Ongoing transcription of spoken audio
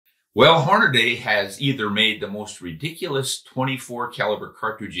Well, Hornady has either made the most ridiculous 24 caliber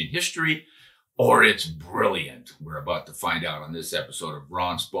cartridge in history, or it's brilliant. We're about to find out on this episode of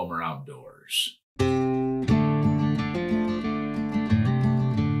Ron Spomer Outdoors.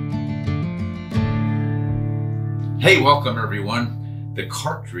 Hey, welcome everyone. The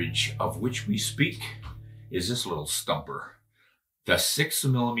cartridge of which we speak is this little stumper, the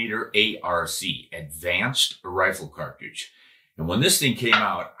 6mm ARC, Advanced Rifle Cartridge. And when this thing came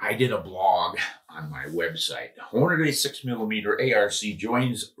out, I did a blog on my website. Hornady 6mm ARC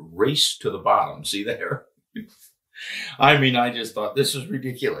joins race to the bottom. See there? I just thought this was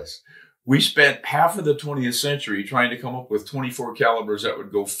ridiculous. We spent half of the 20th century trying to come up with 24 calibers that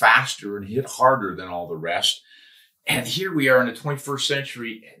would go faster and hit harder than all the rest. And here we are in the 21st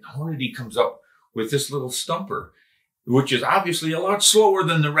century, and Hornady comes up with this little stumper, which is obviously a lot slower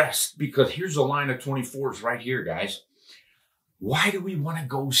than the rest, because here's a line of 24s right here, guys. Why do we want to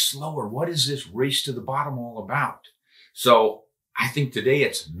go slower? What is this race to the bottom all about? So I think today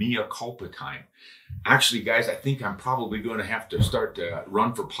it's mea culpa time. Actually, guys, I think I'm probably going to have to start to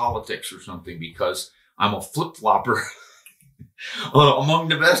run for politics or something, because I'm a flip-flopper among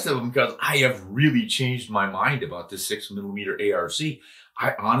the best of them, because I have really changed my mind about this 6mm ARC.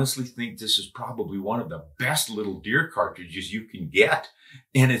 I honestly think this is probably one of the best little deer cartridges you can get.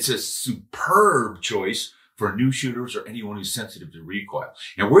 And it's a superb choice for new shooters or anyone who's sensitive to recoil.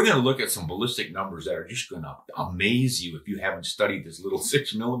 And we're going to look at some ballistic numbers that are just going to amaze you if you haven't studied this little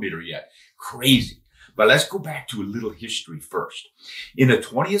 6mm yet. Crazy. But let's go back to a little history first. In the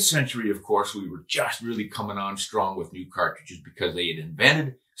 20th century, of course, we were just really coming on strong with new cartridges because they had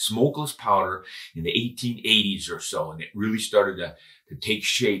invented smokeless powder in the 1880s or so, and it really started to take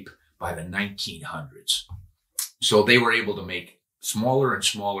shape by the 1900s. So they were able to make smaller and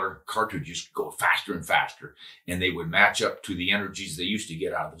smaller cartridges go faster and faster, and they would match up to the energies they used to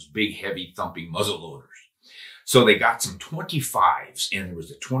get out of those big, heavy, thumping muzzle loaders. So they got some 25s, and there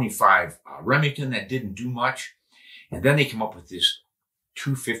was a 25 Remington that didn't do much. And then they came up with this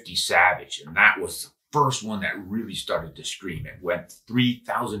 250 Savage, and that was the first one that really started to scream. It went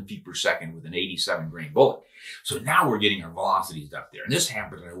 3,000 feet per second with an 87 grain bullet. So now we're getting our velocities up there. And this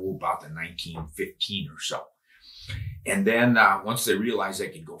happened in about the 1915 or so. And then once they realized they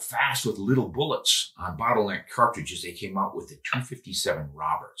could go fast with little bullets on bottleneck cartridges, they came out with the 257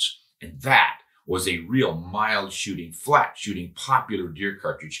 Roberts. And that was a real mild shooting, flat shooting, popular deer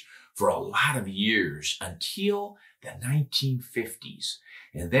cartridge for a lot of years until the 1950s.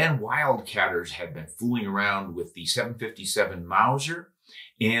 And then wildcatters had been fooling around with the 757 Mauser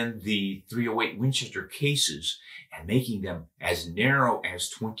and the 308 Winchester cases and making them as narrow as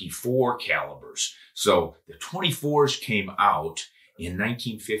 24 calibers. So the 24s came out in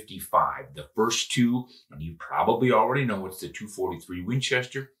 1955. The first two, and you probably already know, it's the 243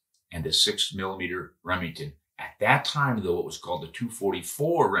 Winchester and the 6mm Remington. At that time, though, it was called the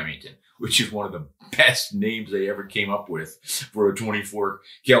 244 Remington, which is one of the best names they ever came up with for a 24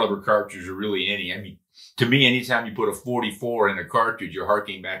 caliber cartridge, or really any. To me, anytime you put a 44 in a cartridge, you're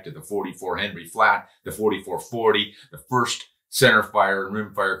harking back to the 44 Henry Flat, the 4440, the first centerfire and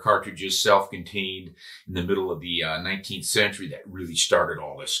rimfire cartridges, self-contained in the middle of the 19th century, that really started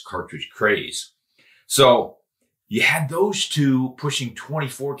all this cartridge craze. So you had those two pushing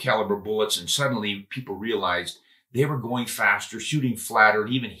 24 caliber bullets, and suddenly people realized they were going faster, shooting flatter,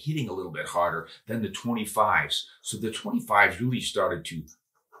 and even hitting a little bit harder than the 25s. So the 25s really started to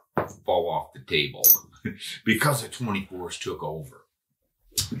fall off the table because the 24s took over.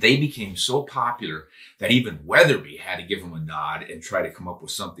 They became so popular that even Weatherby had to give them a nod and try to come up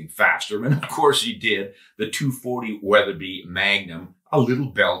with something faster. And of course he did. The 240 Weatherby Magnum, a little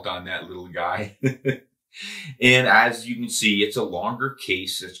belt on that little guy. And as you can see, it's a longer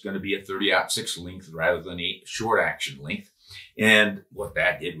case. It's going to be a 30-06 length rather than a short action length. And what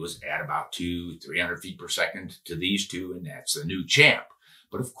that did was add about 200-300 feet per second to these two, and that's the new champ.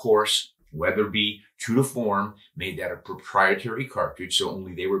 But of course, Weatherby, true to form, made that a proprietary cartridge, so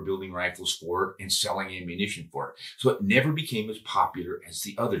only they were building rifles for it and selling ammunition for it. So it never became as popular as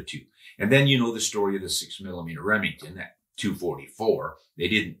the other two. And then you know the story of the 6mm Remington, that 244. They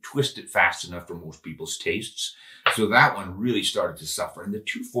didn't twist it fast enough for most people's tastes. So that one really started to suffer. And the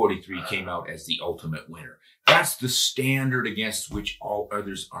 243 came out as the ultimate winner. That's the standard against which all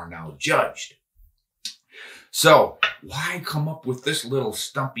others are now judged. So why come up with this little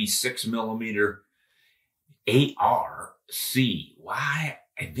stumpy 6mm ARC? Why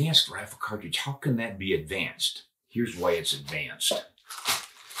advanced rifle cartridge? How can that be advanced? Here's why it's advanced.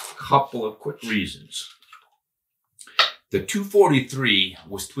 Couple of quick reasons. The 243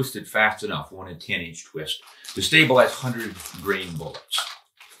 was twisted fast enough, 1 in 10-inch twist, to stabilize 100 grain bullets.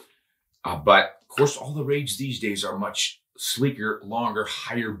 But of course, all the rage these days are much sleeker, longer,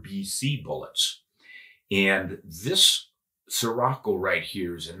 higher BC bullets. And this Sirocco right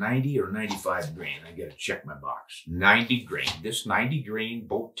here is a 90 or 95 grain. I got to check my box. 90 grain. This 90 grain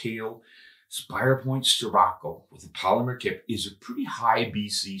boat tail Spire Point Sirocco with a polymer tip is a pretty high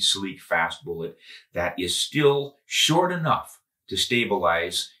BC sleek fast bullet that is still short enough to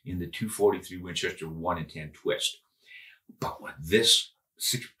stabilize in the 243 Winchester 1 in 10 twist. But what this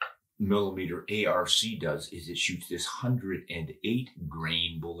 6mm ARC does is it shoots this 108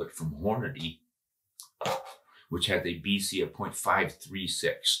 grain bullet from Hornady, which has a BC of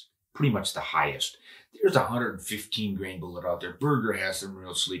 0.536, pretty much the highest. There's a 115 grain bullet out there. Berger has some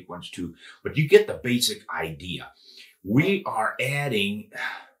real sleek ones too, but you get the basic idea. We are adding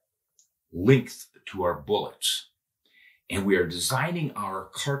length to our bullets, and we are designing our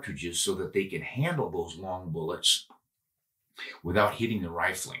cartridges so that they can handle those long bullets without hitting the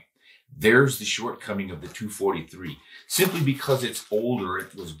rifling. There's the shortcoming of the 243. Simply because it's older,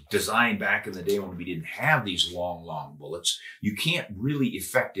 it was designed back in the day when we didn't have these long bullets. You can't really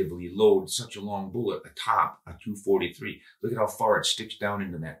effectively load such a long bullet atop a 243. Look at how far it sticks down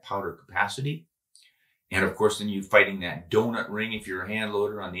into that powder capacity. And of course, then you're fighting that donut ring if you're a hand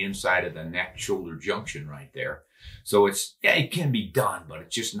loader on the inside of the neck shoulder junction right there. So it can be done, but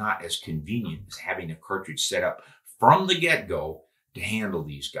it's just not as convenient as having a cartridge set up from the get-go to handle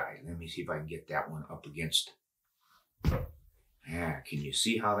these guys. Let me see if I can get that one up against. Yeah, can you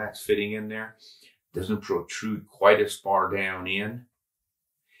see how that's fitting in there? Doesn't protrude quite as far down in.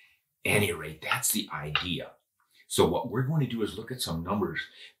 At any rate, that's the idea. So what we're going to do is look at some numbers.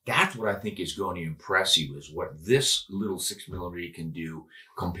 That's what I think is going to impress you, is what this little 6mm can do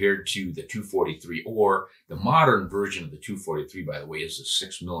compared to the 243, or the modern version of the 243, by the way, is the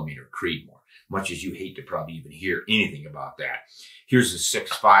 6mm Creedmoor. Much as you hate to probably even hear anything about that. Here's the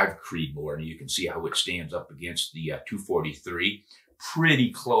 6.5 Creedmoor, and you can see how it stands up against the 243.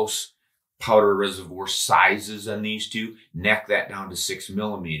 Pretty close powder reservoir sizes on these two. Neck that down to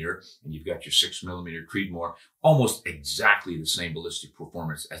 6mm, and you've got your 6mm Creedmoor. Almost exactly the same ballistic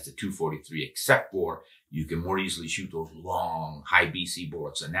performance as the 243, except for you can more easily shoot those long, high BC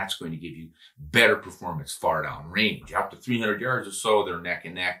bullets, and that's going to give you better performance far down range. Up to 300 yards or so, they're neck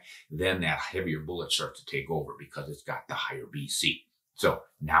and neck. Then that heavier bullet starts to take over because it's got the higher BC. So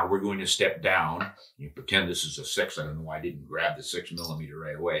now we're going to step down. You pretend this is a 6. I don't know why I didn't grab the 6mm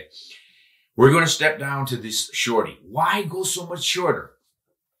right away. We're going to step down to this shorty. Why go so much shorter?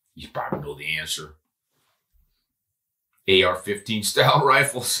 You probably know the answer. AR-15 style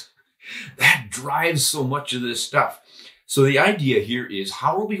rifles. That drives so much of this stuff. So the idea here is,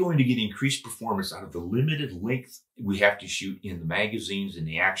 how are we going to get increased performance out of the limited length we have to shoot in the magazines and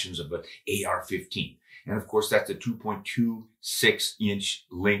the actions of an AR-15? And of course, that's a 2.26-inch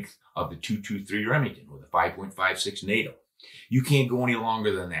length of the 223 Remington with a 5.56 NATO. You can't go any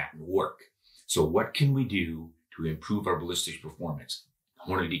longer than that and work. So what can we do to improve our ballistics performance?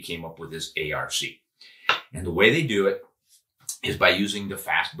 Hornady came up with this ARC. And the way they do it is by using the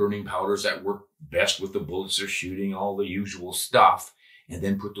fast-burning powders that work best with the bullets they're shooting, all the usual stuff, and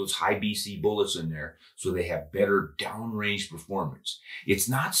then put those high BC bullets in there so they have better downrange performance. It's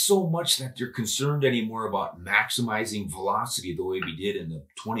not so much that they're concerned anymore about maximizing velocity the way we did in the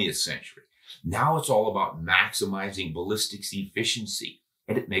 20th century. Now it's all about maximizing ballistics efficiency,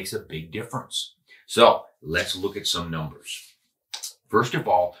 and it makes a big difference. So let's look at some numbers. First of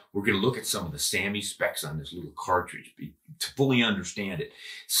all, we're going to look at some of the SAAMI specs on this little cartridge to fully understand it.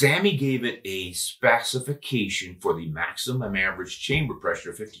 SAAMI gave it a specification for the maximum average chamber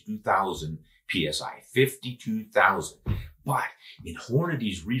pressure of 52,000 PSI, 52,000. But in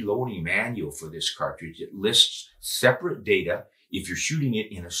Hornady's reloading manual for this cartridge, it lists separate data if you're shooting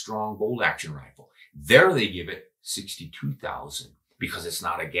it in a strong bolt action rifle. There they give it 62,000 because it's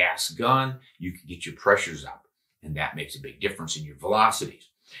not a gas gun. You can get your pressures up, and that makes a big difference in your velocities.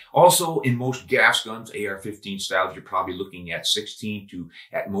 Also, in most gas guns, AR-15 styles, you're probably looking at 16 to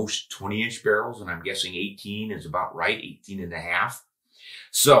at most 20-inch barrels, and I'm guessing 18 is about right, 18 and a half.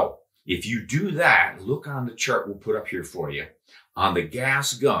 So if you do that, look on the chart we'll put up here for you. On the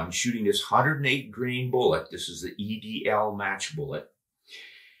gas gun, shooting this 108 grain bullet, this is the EDL match bullet,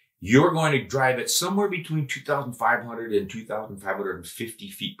 you're going to drive it somewhere between 2,500 and 2,550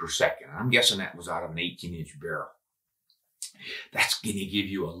 feet per second. I'm guessing that was out of an 18-inch barrel. That's going to give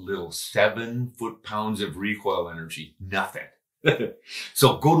you a little 7 foot-pounds of recoil energy. Nothing.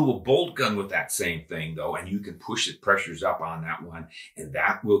 So go to a bolt gun with that same thing, though, and you can push the pressures up on that one, and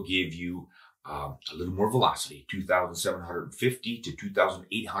that will give you a little more velocity, 2,750 to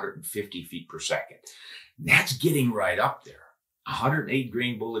 2,850 feet per second. And that's getting right up there 108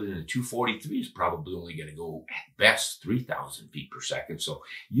 grain bullet in a 243 is probably only going to go at best 3,000 feet per second. So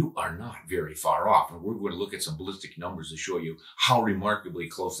you are not very far off. And we're going to look at some ballistic numbers to show you how remarkably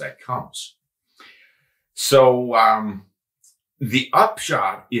close that comes. So the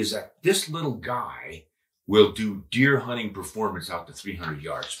upshot is that this little guy will do deer hunting performance out to 300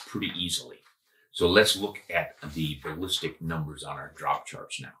 yards pretty easily. So let's look at the ballistic numbers on our drop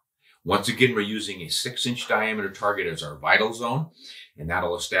charts now. Once again, we're using a 6-inch diameter target as our vital zone, and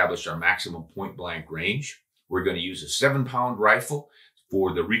that'll establish our maximum point blank range. We're going to use a 7-pound rifle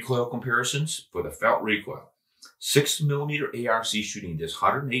for the recoil comparisons for the felt recoil. 6mm ARC shooting this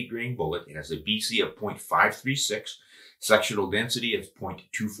 108 grain bullet. It has a BC of 0.536, sectional density of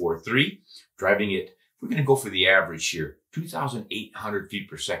 0.243, driving it, we're going to go for the average here, 2,800 feet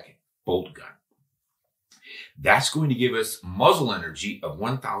per second, bolt gun. That's going to give us muzzle energy of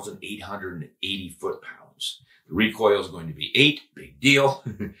 1,880 foot-pounds. The recoil is going to be 8, big deal.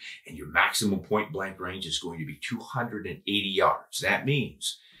 And your maximum point blank range is going to be 280 yards. That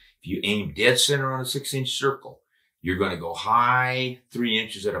means if you aim dead center on a 6-inch circle, you're going to go high 3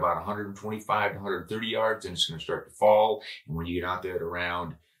 inches at about 125 to 130 yards, and it's going to start to fall. And when you get out there at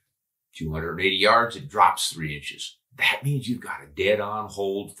around 280 yards, it drops 3 inches. That means you've got a dead-on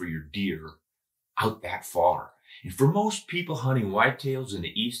hold for your deer out that far. And for most people hunting whitetails in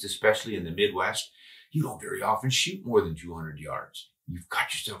the East, especially in the Midwest, you don't very often shoot more than 200 yards. You've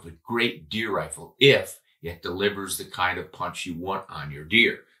got yourself a great deer rifle if it delivers the kind of punch you want on your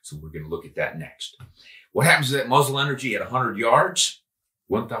deer. So we're going to look at that next. What happens to that muzzle energy at 100 yards?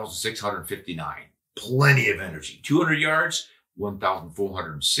 1,659. Plenty of energy. 200 yards,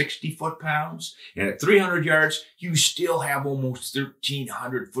 1,460 foot-pounds. And at 300 yards, you still have almost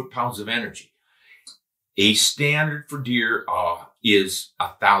 1,300 foot-pounds of energy. A standard for deer is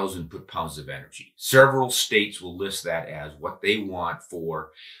 1,000 foot-pounds of energy. Several states will list that as what they want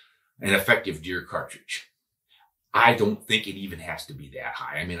for an effective deer cartridge. I don't think it even has to be that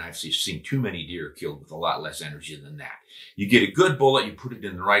high. I mean, I've seen too many deer killed with a lot less energy than that. You get a good bullet, you put it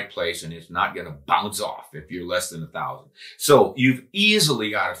in the right place, and it's not going to bounce off if you're less than 1,000. So you've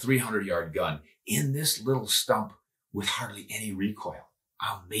easily got a 300-yard gun in this little stump with hardly any recoil.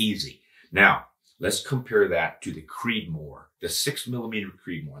 Amazing. Now, let's compare that to the Creedmoor, the 6mm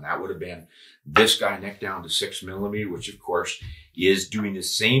Creedmoor. That would have been this guy neck down to 6mm, which of course is doing the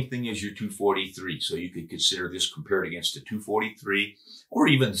same thing as your 243. So you could consider this compared against a 243 or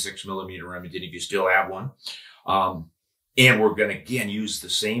even the 6mm Remington if you still have one. And we're going to again use the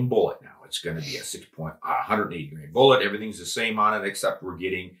same bullet now. It's going to be a 108 grain bullet. Everything's the same on it except we're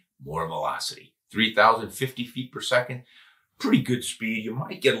getting more velocity. 3,050 feet per second. Pretty good speed. You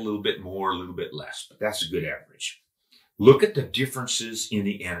might get a little bit more, a little bit less, but that's a good average. Look at the differences in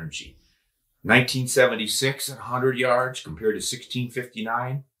the energy. 1976 at 100 yards compared to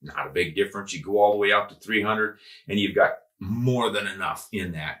 1659. Not a big difference. You go all the way out to 300 and you've got more than enough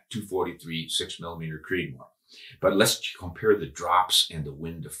in that 243 6mm Creedmoor. But let's compare the drops and the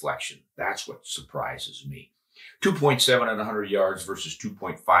wind deflection. That's what surprises me. 2.7 at 100 yards versus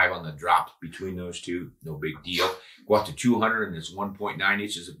 2.5 on the drop between those two. No big deal. Go out to 200 and there's 1.9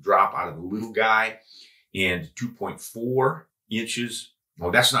 inches of drop out of the little guy and 2.4 inches. Oh,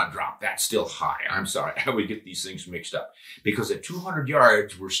 that's not drop. That's still high. I'm sorry. I would get these things mixed up because at 200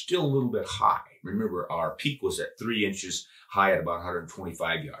 yards, we're still a little bit high. Remember, our peak was at 3 inches high at about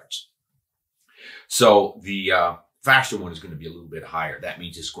 125 yards. So the faster one is going to be a little bit higher. That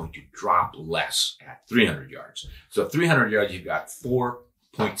means it's going to drop less at 300 yards. So 300 yards, you've got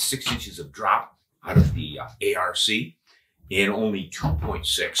 4.6 inches of drop out of the ARC and only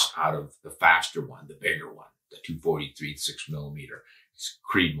 2.6 out of the faster one, the bigger one, the 243 6mm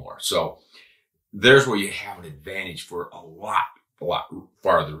Creedmoor. So there's where you have an advantage for a lot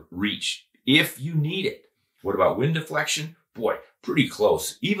farther reach if you need it. What about wind deflection? Boy, pretty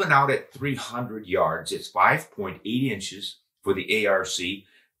close. Even out at 300 yards, it's 5.8 inches for the ARC,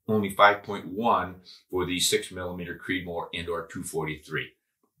 only 5.1 for the 6mm Creedmoor and or 243.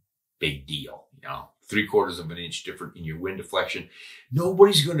 Big deal, you know, 3/4 of an inch different in your wind deflection.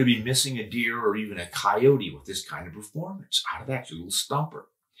 Nobody's going to be missing a deer or even a coyote with this kind of performance out of that little stumper.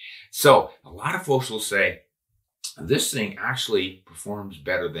 So a lot of folks will say, this thing actually performs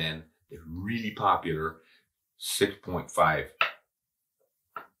better than the really popular 6.5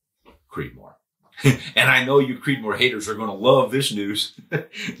 Creedmoor. And I know you Creedmoor haters are going to love this news.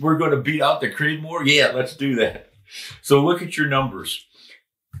 We're going to beat out the Creedmoor? Yeah, let's do that. So look at your numbers.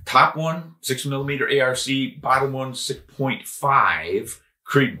 Top one, 6mm ARC. Bottom one, 6.5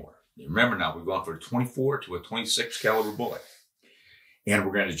 Creedmoor. Remember now, we've gone from a 24 to a 26 caliber bullet. And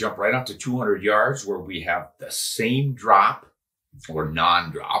we're going to jump right up to 200 yards where we have the same drop or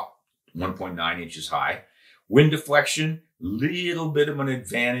non-drop, 1.9 inches high. Wind deflection, little bit of an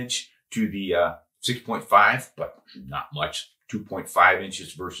advantage to the 6.5, but not much. 2.5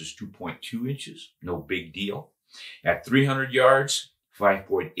 inches versus 2.2 inches, no big deal. At 300 yards,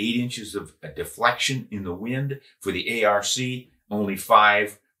 5.8 inches of a deflection in the wind for the ARC, only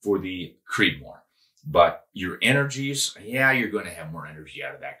 5 for the Creedmoor. But your energies, yeah, you're going to have more energy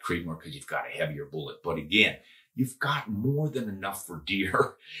out of that Creedmoor because you've got a heavier bullet. But again, you've got more than enough for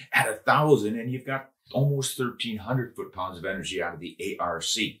deer at 1,000, and you've got almost 1,300 foot-pounds of energy out of the ARC.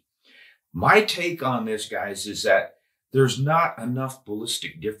 My take on this, guys, is that there's not enough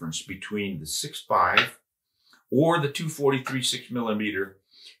ballistic difference between the 6.5 or the 243 6mm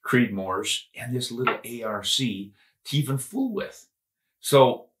Creedmoors and this little ARC to even fool with.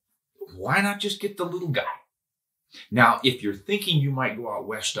 So why not just get the little guy? Now, if you're thinking you might go out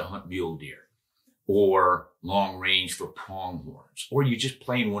west to hunt mule deer or long range for pronghorns, or you just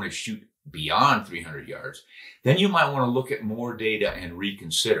plain want to shoot beyond 300 yards, then you might want to look at more data and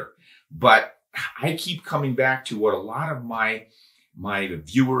reconsider. But I keep coming back to what a lot of my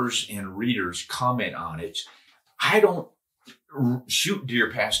viewers and readers comment on it. I don't shoot deer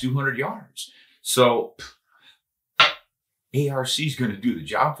past 200 yards. So ARC is going to do the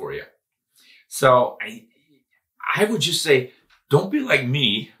job for you. So I would just say, don't be like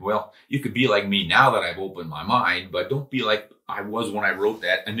me. Well, you could be like me now that I've opened my mind, but don't be like I was when I wrote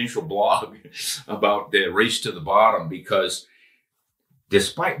that initial blog about the race to the bottom, because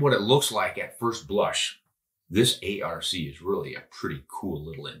despite what it looks like at first blush, this ARC is really a pretty cool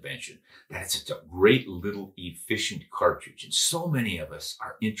little invention. It's a great little efficient cartridge. And so many of us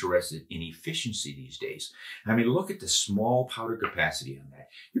are interested in efficiency these days. I mean, look at the small powder capacity on that.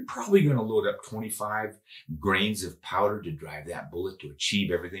 You're probably going to load up 25 grains of powder to drive that bullet to achieve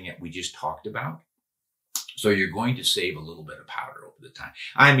everything that we just talked about. So you're going to save a little bit of powder over the time.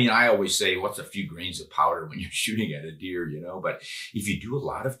 I mean, I always say, what's a few grains of powder when you're shooting at a deer, you know? But if you do a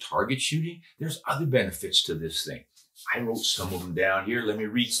lot of target shooting, there's other benefits to this thing. I wrote some of them down here. Let me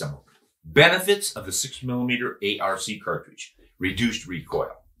read some of them. Benefits of the 6mm ARC cartridge: reduced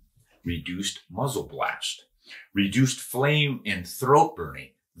recoil, reduced muzzle blast, reduced flame and throat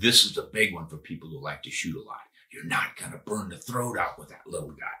burning. This is a big one for people who like to shoot a lot. You're not going to burn the throat out with that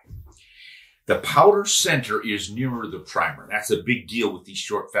little guy. The powder center is nearer the primer. That's a big deal with these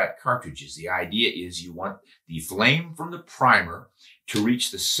short, fat cartridges. The idea is you want the flame from the primer to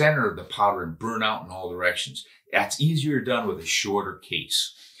reach the center of the powder and burn out in all directions. That's easier done with a shorter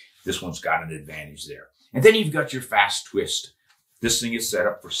case. This one's got an advantage there. And then you've got your fast twist. This thing is set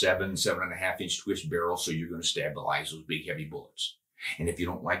up for 7.5 inch twist barrel, so you're going to stabilize those big, heavy bullets. And if you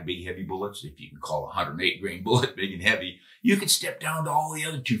don't like big, heavy bullets, if you can call a 108 grain bullet big and heavy, you can step down to all the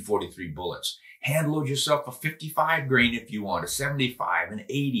other 243 bullets. Hand load yourself a 55 grain if you want, a 75, an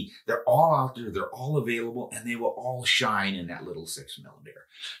 80. They're all out there. They're all available, and they will all shine in that little 6mm.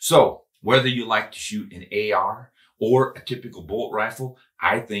 So whether you like to shoot an AR or a typical bolt rifle,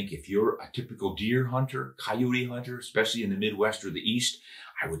 I think if you're a typical deer hunter, coyote hunter, especially in the Midwest or the East,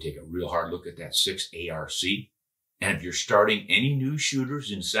 I would take a real hard look at that 6 ARC. And if you're starting any new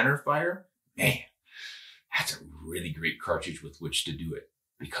shooters in center fire, man, that's a really great cartridge with which to do it.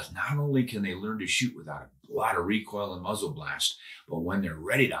 Because not only can they learn to shoot without a lot of recoil and muzzle blast, but when they're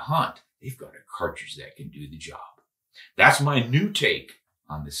ready to hunt, they've got a cartridge that can do the job. That's my new take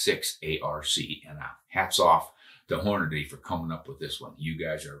on the 6 ARC. And hats off to Hornady for coming up with this one. You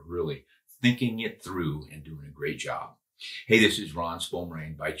guys are really thinking it through and doing a great job. Hey, this is Ron Spomer. I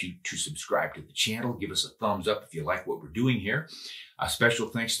invite you to subscribe to the channel. Give us a thumbs up if you like what we're doing here. A special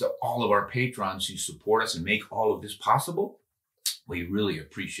thanks to all of our patrons who support us and make all of this possible. We really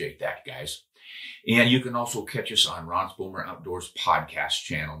appreciate that, guys. And you can also catch us on Ron Spomer Outdoors podcast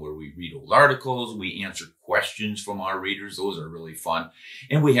channel, where we read old articles. We answer questions from our readers. Those are really fun.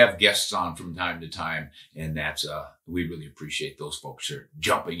 And we have guests on from time to time. And that's, we really appreciate those folks who are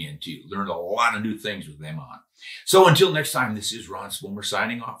jumping in to learn a lot of new things with them on. So until next time, this is Ron Spomer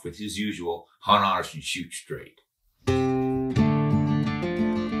signing off with his usual hunt honest and shoot straight.